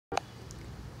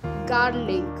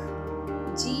garlic,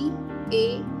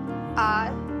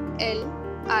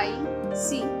 Garlic,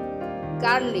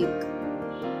 garlic.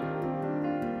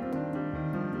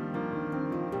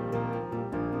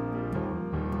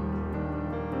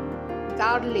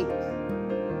 Garlic.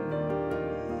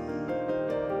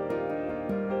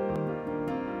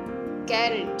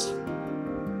 Carrot,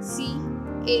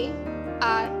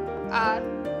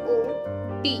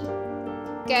 Carrot,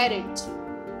 carrot.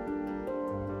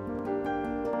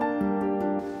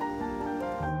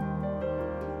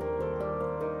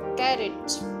 Carrot.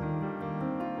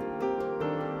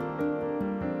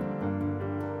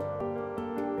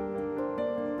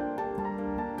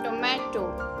 Tomato,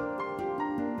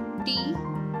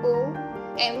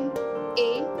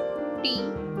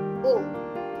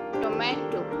 Tomato,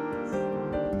 tomato.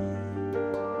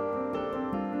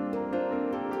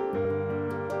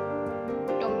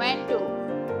 Tomato.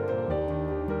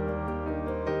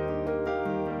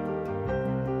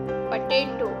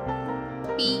 Potato,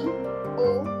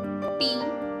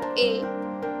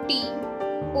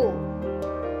 Potato,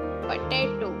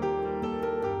 potato.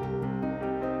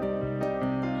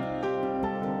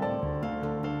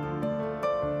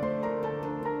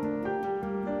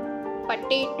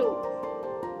 Potato.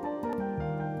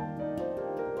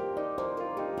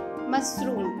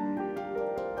 Mushroom,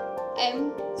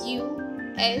 Mushroom,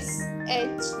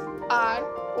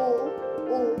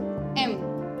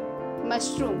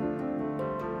 mushroom.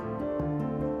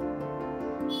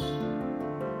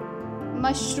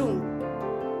 Mushroom.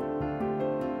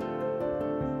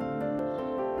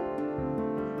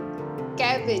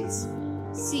 Cabbage,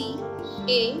 Cabbage,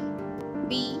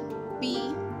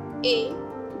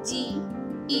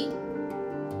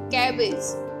 cabbage.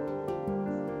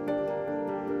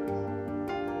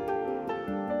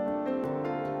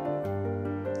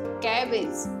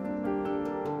 Cabbage.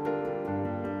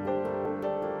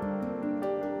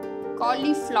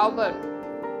 Cauliflower,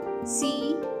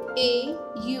 Cauliflower,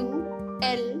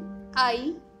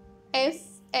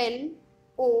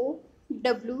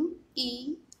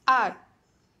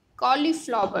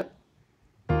 cauliflower.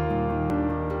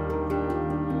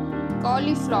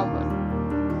 Cauliflower.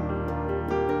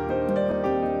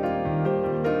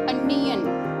 Onion,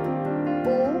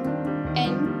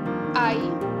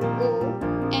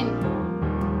 Onion,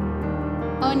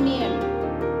 onion.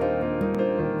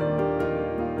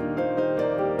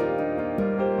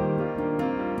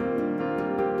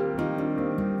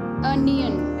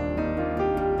 Onion.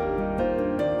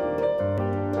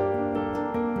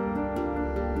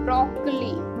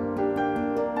 Broccoli,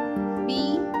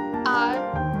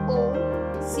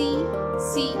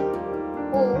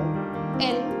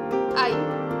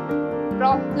 Broccoli,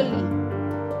 broccoli.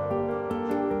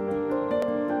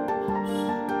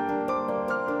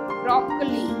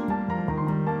 Broccoli.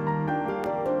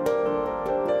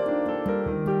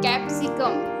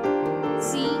 Capsicum,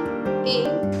 Capsicum,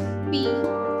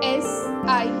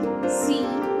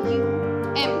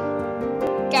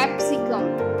 capsicum.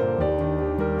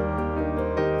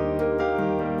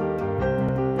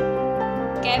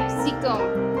 Capsicum.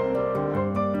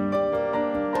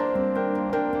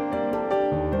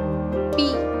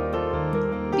 Pea,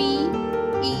 pea.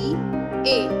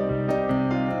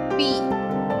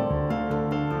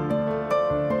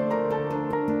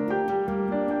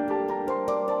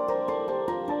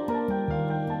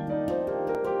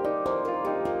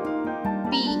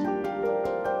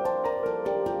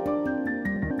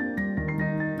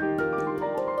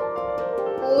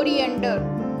 Coriander,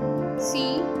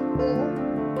 Coriander,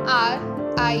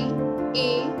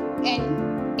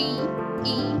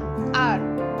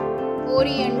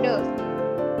 coriander.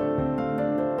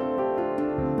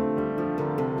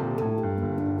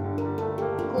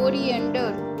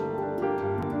 Coriander.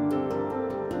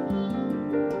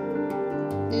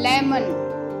 Lemon,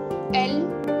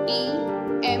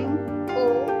 Lemon,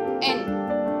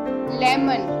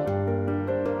 lemon.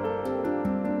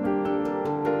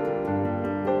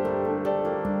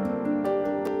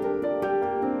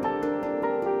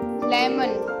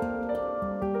 Lemon.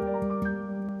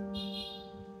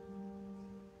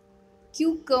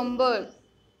 Cucumber,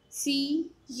 Cucumber,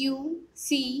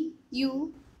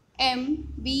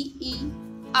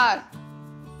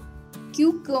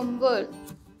 cucumber.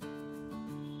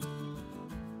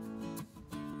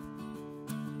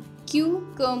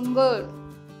 Cucumber.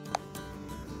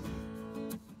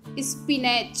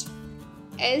 Spinach,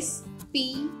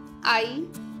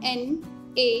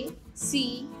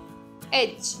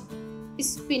 Spinach,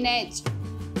 spinach.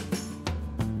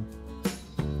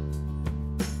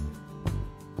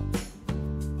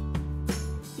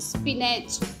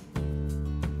 Spinach.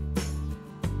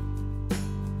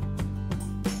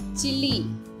 chilli,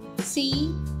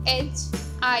 chilli,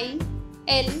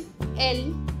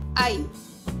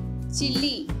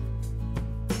 chilli.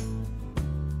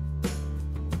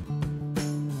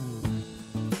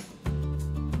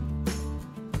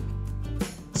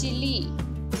 Chilli.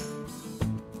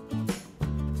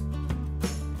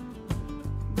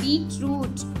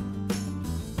 Beetroot,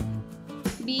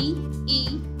 beetroot,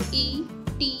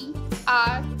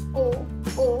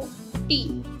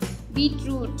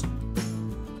 beetroot.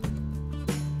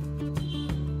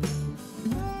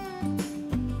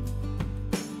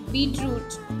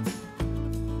 Beetroot.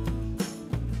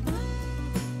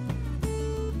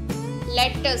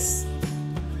 Lettuce,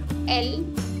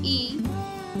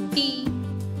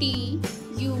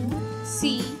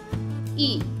 lettuce,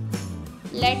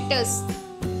 lettuce.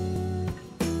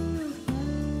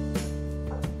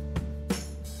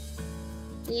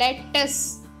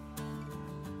 Lettuce.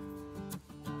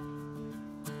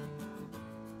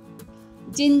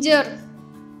 Ginger,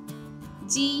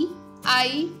 ginger,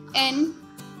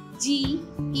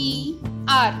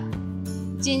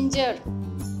 ginger.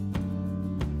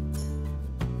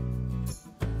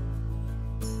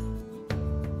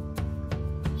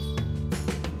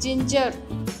 Ginger.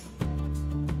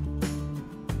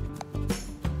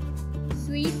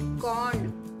 Sweet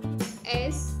corn,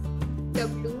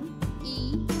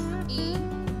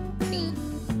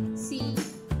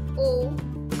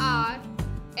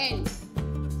 sweetcorn,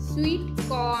 sweet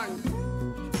corn.